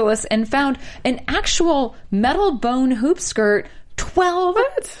Los Angeles and found an actual metal bone hoop skirt, 12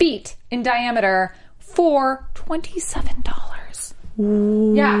 feet in diameter, for $27.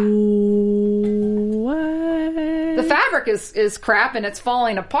 Yeah. What? The fabric is crap and it's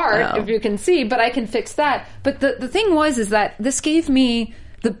falling apart, if you can see, but I can fix that. But the thing is that this gave me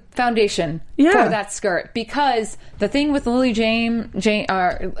the foundation for that skirt, because the thing with Lily James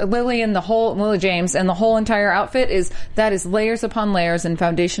and the whole entire outfit is layers upon layers and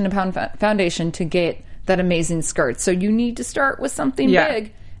foundation upon foundation to get that amazing skirt. So you need to start with something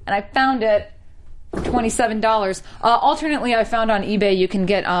big, and I found it for $27. Alternately, I found on eBay you can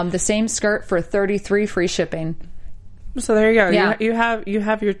get the same skirt for $33 free shipping. So there you go. Yeah. You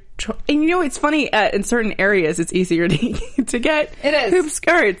have your and it's funny, in certain areas it's easier to get hoop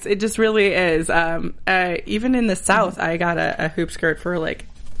skirts. It just really is. Even in the South, I got a hoop skirt for like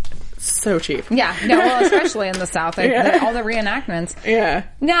so cheap. Yeah, no, well, especially in the South, all the reenactments. Yeah.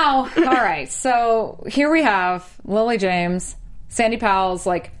 Now, all right, so here we have Lily James, Sandy Powell's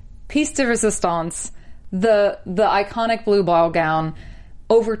like piece de resistance, the iconic blue ball gown,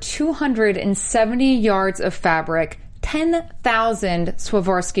 over 270 yards of fabric, 10,000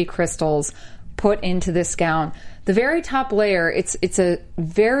 Swarovski crystals put into this gown. The very top layer, it's a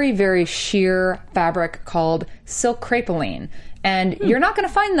very, very sheer fabric called silk crepeline. And you're not going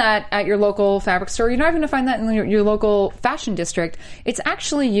to find that at your local fabric store. You're not even going to find that in your local fashion district. It's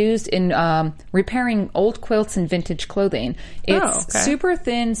actually used in repairing old quilts and vintage clothing. It's super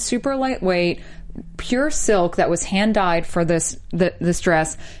thin, super lightweight, pure silk that was hand dyed for this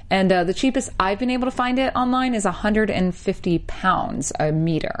dress, and the cheapest I've been able to find it online is 150 pounds a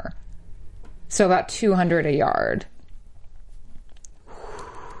meter, so about 200 a yard.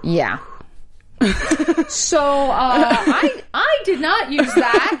 Yeah. So I did not use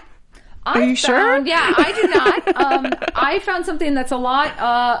that. Are you sure? Yeah, I did not. I found something that's a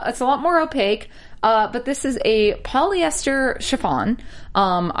lot more opaque. But this is a polyester chiffon.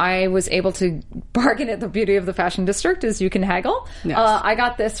 I was able to bargain at the beauty of the fashion district, as you can haggle. Yes. I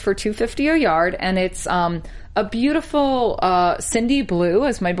got this for $250 a yard, and it's a beautiful Cindy blue,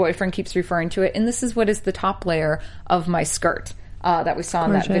 as my boyfriend keeps referring to it. And this is what is the top layer of my skirt that we saw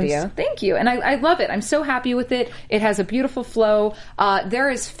in that video. Thank you. And I love it. I'm so happy with it. It has a beautiful flow. There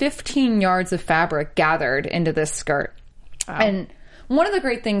is 15 yards of fabric gathered into this skirt. Wow. And one of the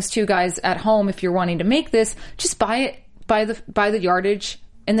great things too, guys, at home, if you're wanting to make this, just buy it by the yardage,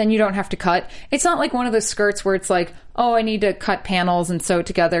 and then you don't have to cut. It's not like one of those skirts where it's like, oh, I need to cut panels and sew it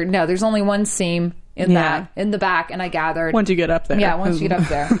together. No, there's only one seam in the back, and I gathered once you get up there. Yeah, once you get up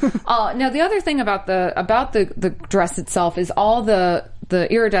there. Now the other thing about the dress itself is all the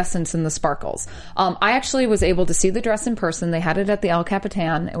iridescence and the sparkles. I actually was able to see the dress in person. They had it at the El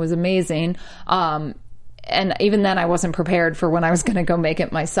Capitan. It was amazing. And even then I wasn't prepared for when I was going to go make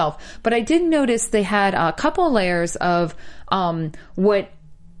it myself. But I did notice they had a couple layers of what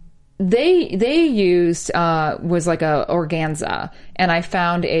they used was like a organza. And I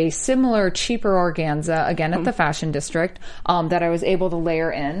found a similar, cheaper organza, again at the fashion district, that I was able to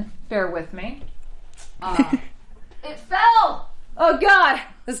layer in. Bear with me. It fell! Oh, God!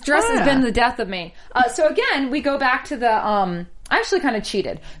 This dress has been the death of me. So again, we go back to the... I actually kind of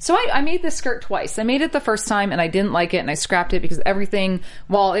cheated. So I made this skirt twice. I made it the first time and I didn't like it and I scrapped it because everything,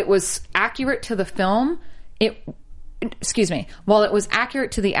 while it was accurate to the film, while it was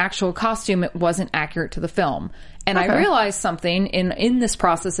accurate to the actual costume, it wasn't accurate to the film. And I realized something in this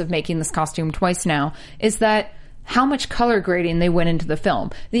process of making this costume twice now, is that how much color grading they went into the film.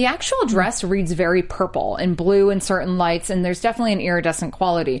 The actual dress reads very purple and blue in certain lights, and there's definitely an iridescent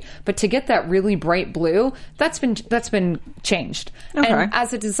quality. But to get that really bright blue, that's been changed. Okay. And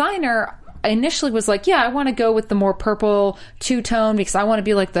as a designer, initially was like, yeah, I want to go with the more purple two-tone because I want to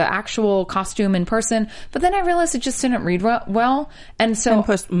be like the actual costume in person. But then I realized it just didn't read well. And so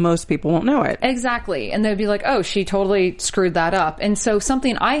most people won't know it. Exactly. And they'd be like, oh, she totally screwed that up. And so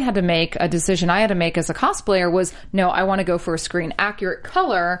something a decision I had to make as a cosplayer was, no, I want to go for a screen accurate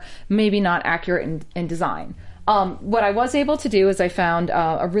color, maybe not accurate in design. What I was able to do is I found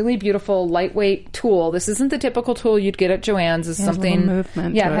a really beautiful lightweight tool. This isn't the typical tool you'd get at Joann's. It's something, a little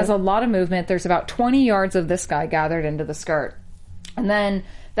movement. Yeah, it has a lot of movement. There's about 20 yards of this guy gathered into the skirt. And then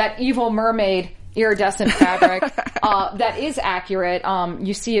that evil mermaid iridescent fabric that is accurate.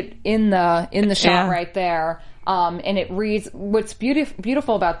 You see it in the shot right there. And it reads, what's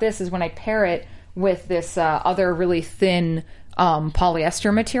beautiful about this is when I pair it with this other really thin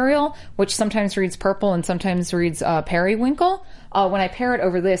polyester material, which sometimes reads purple and sometimes reads periwinkle. When I pair it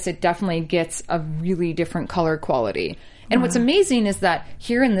over this, it definitely gets a really different color quality. And what's amazing is that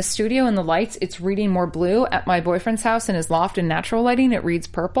here in the studio in the lights, it's reading more blue. At my boyfriend's house in his loft in natural lighting, it reads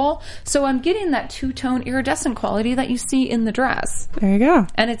purple. So I'm getting that two-tone iridescent quality that you see in the dress. There you go.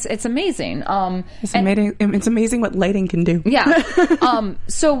 And it's amazing. It's amazing what lighting can do. Yeah.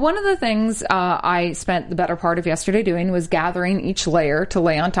 So one of the things I spent the better part of yesterday doing was gathering each layer to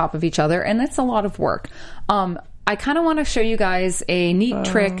lay on top of each other, and it's a lot of work. I kind of want to show you guys a neat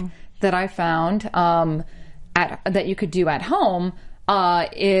trick that I found that you could do at home.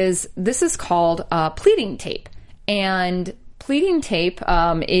 This is called pleating tape, and pleating tape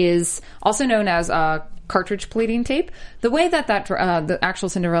is also known as cartridge pleating tape. The way that the actual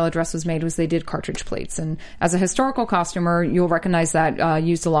Cinderella dress was made was they did cartridge plates, and as a historical costumer, you'll recognize that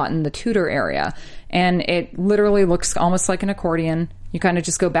used a lot in the Tudor area, and it literally looks almost like an accordion. You kind of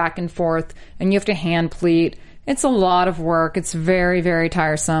just go back and forth, and you have to hand pleat. It's a lot of work. It's very, very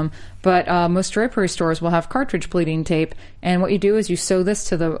tiresome. But most drapery stores will have cartridge pleating tape. And what you do is you sew this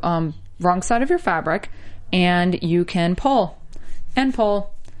to the wrong side of your fabric, and you can pull and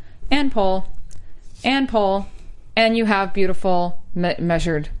pull and pull and pull, and you have beautiful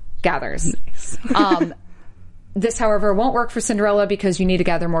measured gathers. Nice. This, however, won't work for Cinderella because you need to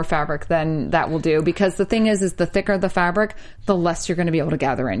gather more fabric than that will do. Because the thing is the thicker the fabric, the less you're going to be able to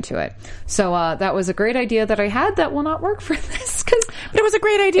gather into it. So that was a great idea that I had that will not work for this. But it was a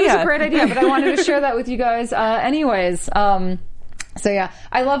great idea. It was a great idea, but I wanted to share that with you guys anyways. So yeah,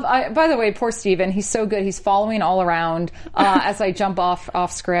 by the way, poor Steven, he's so good. He's following all around, as I jump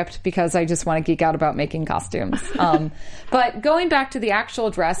off script because I just want to geek out about making costumes. But going back to the actual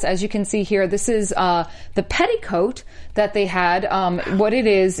dress, as you can see here, this is, the petticoat that they had. What it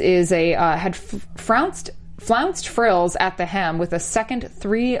is had flounced frills at the hem with a second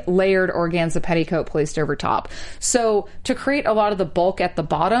 3-layered organza petticoat placed over top. So to create a lot of the bulk at the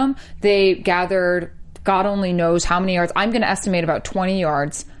bottom, they gathered God only knows how many yards. I'm going to estimate about 20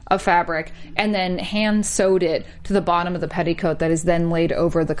 yards of fabric and then hand sewed it to the bottom of the petticoat that is then laid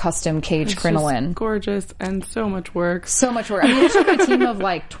over the custom cage crinoline. Just gorgeous and so much work. So much work. I mean, it took a team of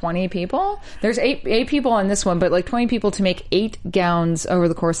like 20 people. There's eight people on this one, but like 20 people to make 8 gowns over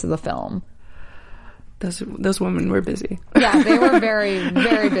the course of the film. Those women were busy. Yeah, they were very,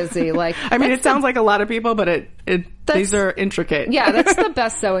 very busy. Like, I mean, it sounds like a lot of people, but these are intricate. Yeah, that's the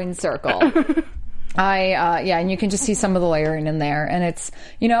best sewing circle. And you can just see some of the layering in there, and it's,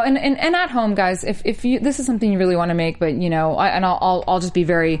 and at home, guys, if you, this is something you really want to make, but I'll just be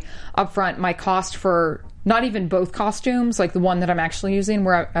very upfront. My cost for not even both costumes, like the one that I'm actually using,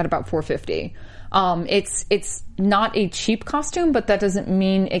 we're at about $450. It's not a cheap costume, but that doesn't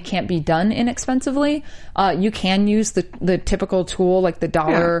mean it can't be done inexpensively. You can use the typical tool, like the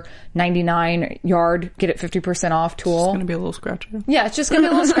 $1.99 yard, get it 50% off tool. It's going to be a little scratchy. Yeah, it's just going to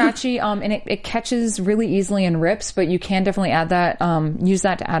be a little scratchy. And it catches really easily and rips, but you can definitely add that, use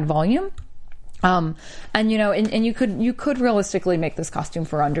that to add volume. And you could realistically make this costume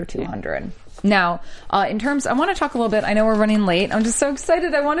for under $200. Now, in terms, I want to talk a little bit. I know we're running late. I'm just so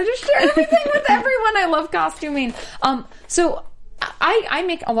excited. I wanted to share everything with everyone. I love costuming. So I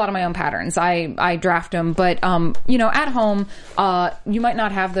make a lot of my own patterns. I draft them, but, at home, you might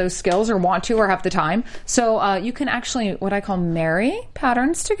not have those skills or want to or have the time. So, you can actually, what I call marry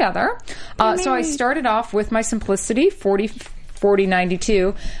patterns together. So I started off with my Simplicity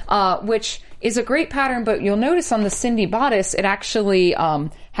 4092, which is a great pattern, but you'll notice on the Cindy bodice, it actually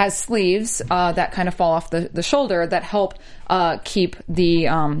has sleeves that kind of fall off the shoulder that help keep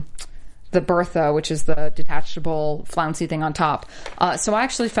the Bertha, which is the detachable flouncy thing on top. So I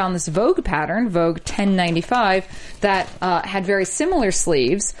actually found this Vogue pattern, Vogue 1095, that had very similar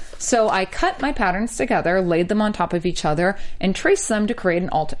sleeves. So I cut my patterns together, laid them on top of each other, and traced them to create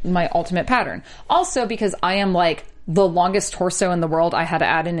my ultimate pattern. Also, because I am like the longest torso in the world, I had to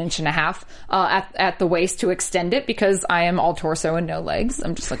add 1.5 inches at the waist to extend it because I am all torso and no legs.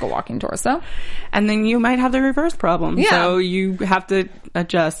 I'm just like a walking torso. And then you might have the reverse problem. Yeah. So you have to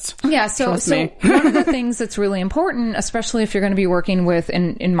adjust. Yeah. So one of the things that's really important, especially if you're going to be working with,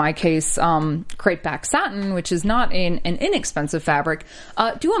 in my case, crepe back satin, which is not an inexpensive fabric,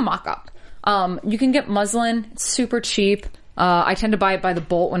 do a mock-up. You can get muslin. It's super cheap. I tend to buy it by the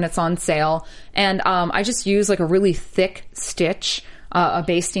bolt when it's on sale. And I just use like a really thick stitch, a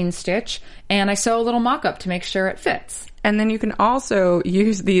basting stitch, and I sew a little mock-up to make sure it fits. And then you can also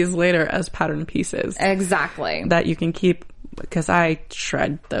use these later as pattern pieces. Exactly. That you can keep, because I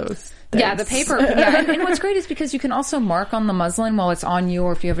shred those things. Yeah, the paper. Yeah, and what's great is because you can also mark on the muslin while it's on you,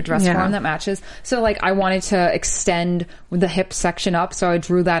 or if you have a dress form that matches. So like I wanted to extend the hip section up, so I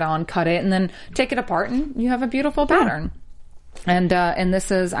drew that on, cut it, and then take it apart, and you have a beautiful pattern. And this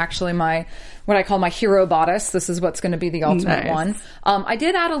is actually what I call my hero bodice. This is what's going to be the ultimate one. I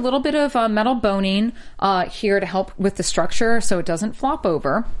did add a little bit of metal boning here to help with the structure so it doesn't flop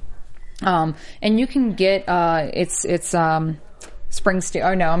over. And you can get it's spring steel.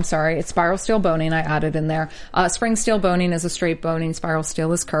 Oh no, I'm sorry. It's spiral steel boning I added in there. Spring steel boning is a straight boning. Spiral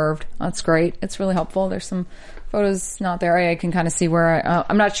steel is curved. That's great. It's really helpful. There's some photos not there. I can kind of see where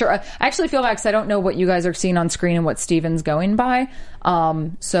I'm not sure. I actually feel bad because I don't know what you guys are seeing on screen and what Steven's going by.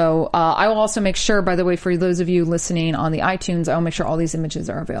 So I will also make sure, by the way, for those of you listening on the iTunes, I will make sure all these images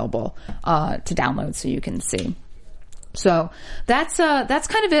are available to download so you can see. So that's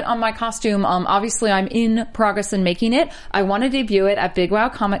kind of it on my costume. Obviously I'm in progress in making it. I want to debut it at Big Wow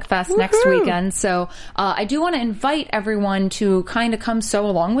Comic Fest next weekend. So, I do want to invite everyone to kind of come sew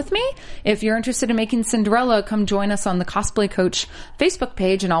along with me. If you're interested in making Cinderella, come join us on the Cosplay Coach Facebook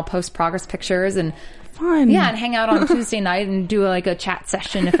page, and I'll post progress pictures and fun. Yeah, and hang out on Tuesday night and do like a chat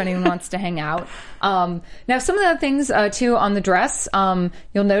session if anyone wants to hang out. Now, some of the things too on the dress,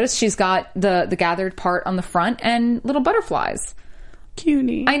 you'll notice she's got the gathered part on the front and little butterflies.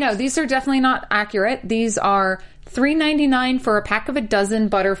 Cutie. I know, these are definitely not accurate. These are $3.99 for a pack of a dozen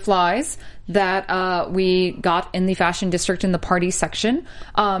butterflies that we got in the fashion district in the party section.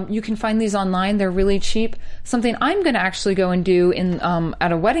 You can find these online. They're really cheap. Something I'm going to actually go and do in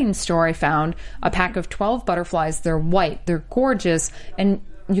at a wedding store, I found a pack of 12 butterflies. They're white. They're gorgeous. And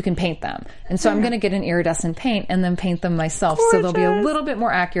you can paint them. And so I'm going to get an iridescent paint and then paint them myself. Gorgeous. So they'll be a little bit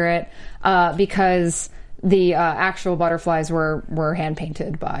more accurate because the actual butterflies were hand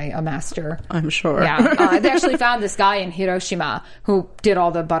painted by a master. I'm sure. Yeah. They actually found this guy in Hiroshima who did all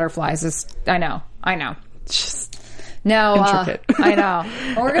the butterflies. I know. Just intricate. I know.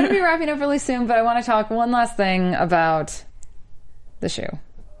 Well, we're going to be wrapping up really soon, but I want to talk one last thing about the shoe.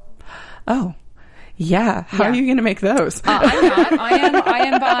 Oh. Yeah. How are you going to make those? I'm not. I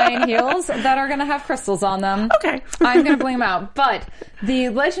am buying heels that are going to have crystals on them. Okay. I'm going to bling them out. But the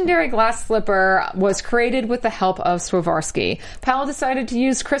legendary glass slipper was created with the help of Swarovski. Powell decided to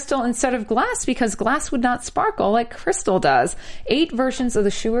use crystal instead of glass because glass would not sparkle like crystal does. 8 versions of the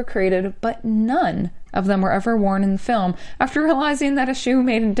shoe were created, but none of them were ever worn in film after realizing that a shoe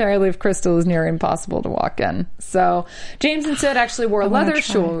made entirely of crystal is near impossible to walk in. So James and Sid actually wore leather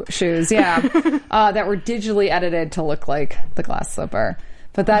shoes, that were digitally edited to look like the glass slipper.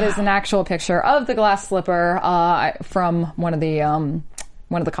 But that is an actual picture of the glass slipper from one of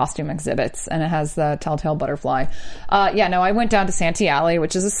the costume exhibits, and it has the telltale butterfly. I went down to Santee Alley,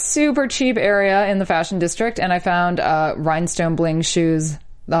 which is a super cheap area in the fashion district, and I found rhinestone bling shoes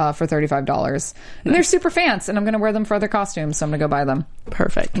for $35. And they're super fancy, and I'm going to wear them for other costumes, so I'm going to go buy them.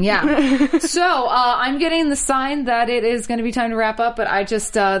 Perfect. Yeah. So, I'm getting the sign that it is going to be time to wrap up, but I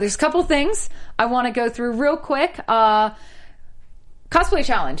just, there's a couple things I want to go through real quick. Cosplay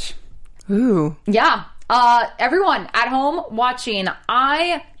challenge. Ooh. Yeah. Everyone at home watching,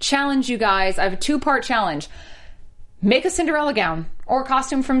 I challenge you guys. I have a 2-part challenge. Make a Cinderella gown or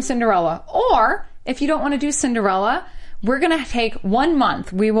costume from Cinderella. Or, if you don't want to do Cinderella, we're going to take 1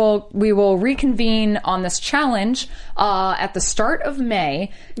 month. We will reconvene on this challenge at the start of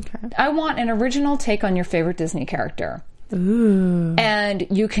May. Okay. I want an original take on your favorite Disney character. Ooh. And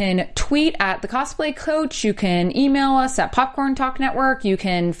you can tweet at the Cosplay Coach. You can email us at Popcorn Talk Network. You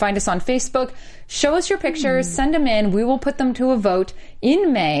can find us on Facebook. Show us your pictures. Send them in. We will put them to a vote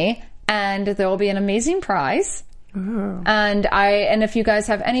in May, and there will be an amazing prize. Ooh. And if you guys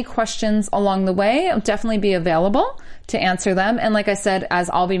have any questions along the way, I'll definitely be available to answer them. And like I said, as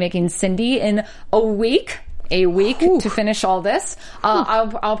I'll be making Cindy in a week to finish all this,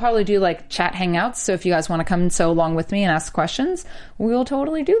 I'll probably do like chat hangouts. So if you guys want to come and sew along with me and ask questions, we will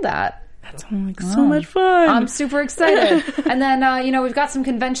totally do that. That sounds like so much fun. I'm super excited. And then, we've got some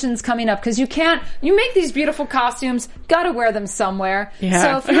conventions coming up because you make these beautiful costumes, gotta wear them somewhere. Yeah.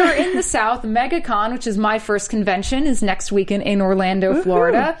 So if you're in the South, MegaCon, which is my first convention, is next weekend in Orlando,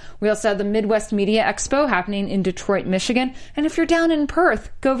 Florida. We also have the Midwest Media Expo happening in Detroit, Michigan. And if you're down in Perth,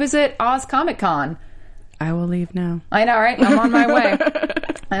 go visit Oz Comic Con. I will leave now. I know, right? I'm on my way.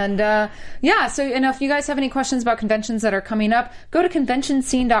 And so if you guys have any questions about conventions that are coming up, go to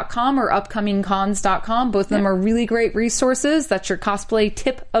conventionscene.com or upcomingcons.com. Both of them are really great resources. That's your cosplay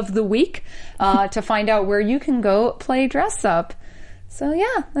tip of the week to find out where you can go play dress up. So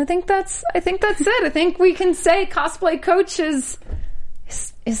yeah, I think that's it. I think we can say Cosplay Coach is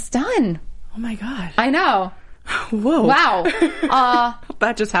done. Oh my God. I know. Whoa. Wow.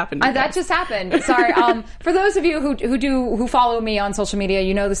 That just happened. That just happened. Sorry. For those of you who follow me on social media,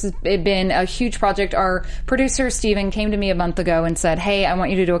 this has been a huge project. Our producer, Steven, came to me a month ago and said, hey, I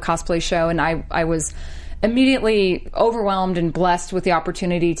want you to do a cosplay show. And I was immediately overwhelmed and blessed with the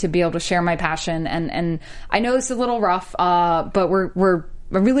opportunity to be able to share my passion. And I know this is a little rough, but I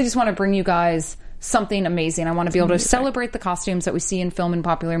really just want to bring you guys something amazing. I want to be able to celebrate the costumes that we see in film and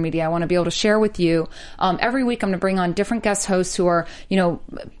popular media. I want to be able to share with you. Every week I'm going to bring on different guest hosts who are,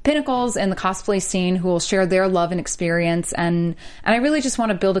 pinnacles in the cosplay scene who will share their love and experience. And I really just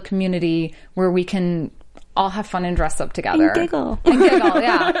want to build a community where we can all have fun and dress up together. And giggle.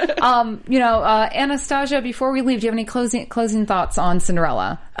 Yeah. Anastasia, before we leave, do you have any closing thoughts on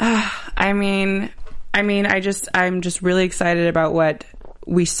Cinderella? I'm just really excited about what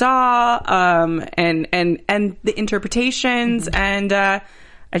we saw, and the interpretations, and I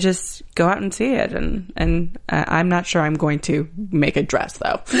just go out and see it, and I'm not sure I'm going to make a dress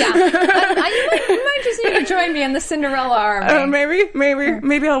though. Yeah, you might just need to join me in the Cinderella army.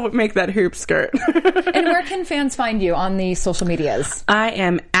 Maybe I'll make that hoop skirt. And where can fans find you on the social medias? I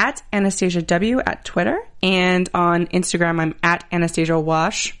am at Anastasia W at Twitter, and on Instagram I'm at Anastasia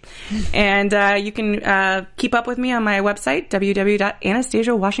Wash, and you can keep up with me on my website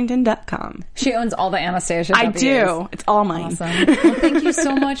www.anastasiawashington.com. She owns all the Anastasia I W's. do. It's all mine. Awesome. Well, thank you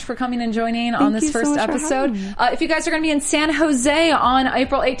so much for coming and joining on this first episode. If you guys are going to be in San Jose on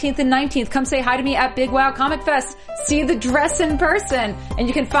April 18th and 19th, come say hi to me at Big Wow Comic Fest. See the dress in person. And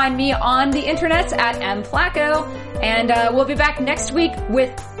you can find me on the internet at mplaco. And we'll be back next week with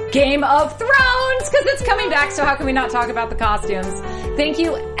Game of Thrones, because it's coming back, so how can we not talk about the costumes? Thank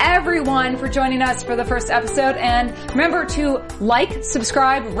you, everyone, for joining us for the first episode, and remember to like,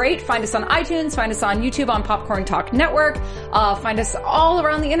 subscribe, rate, find us on iTunes, find us on YouTube, on Popcorn Talk Network, find us all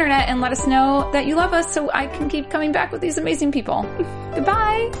around the internet, and let us know that you love us so I can keep coming back with these amazing people.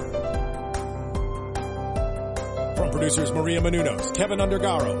 Goodbye! From producers Maria Menounos, Kevin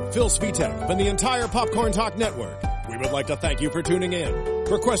Undergaro, Phil Svitek, and the entire Popcorn Talk Network, we would like to thank you for tuning in.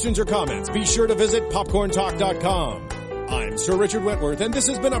 For questions or comments, be sure to visit popcorntalk.com. I'm Sir Richard Wentworth, and this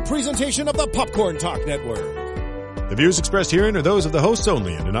has been a presentation of the Popcorn Talk Network. The views expressed herein are those of the hosts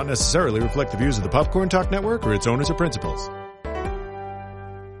only and do not necessarily reflect the views of the Popcorn Talk Network or its owners or principals.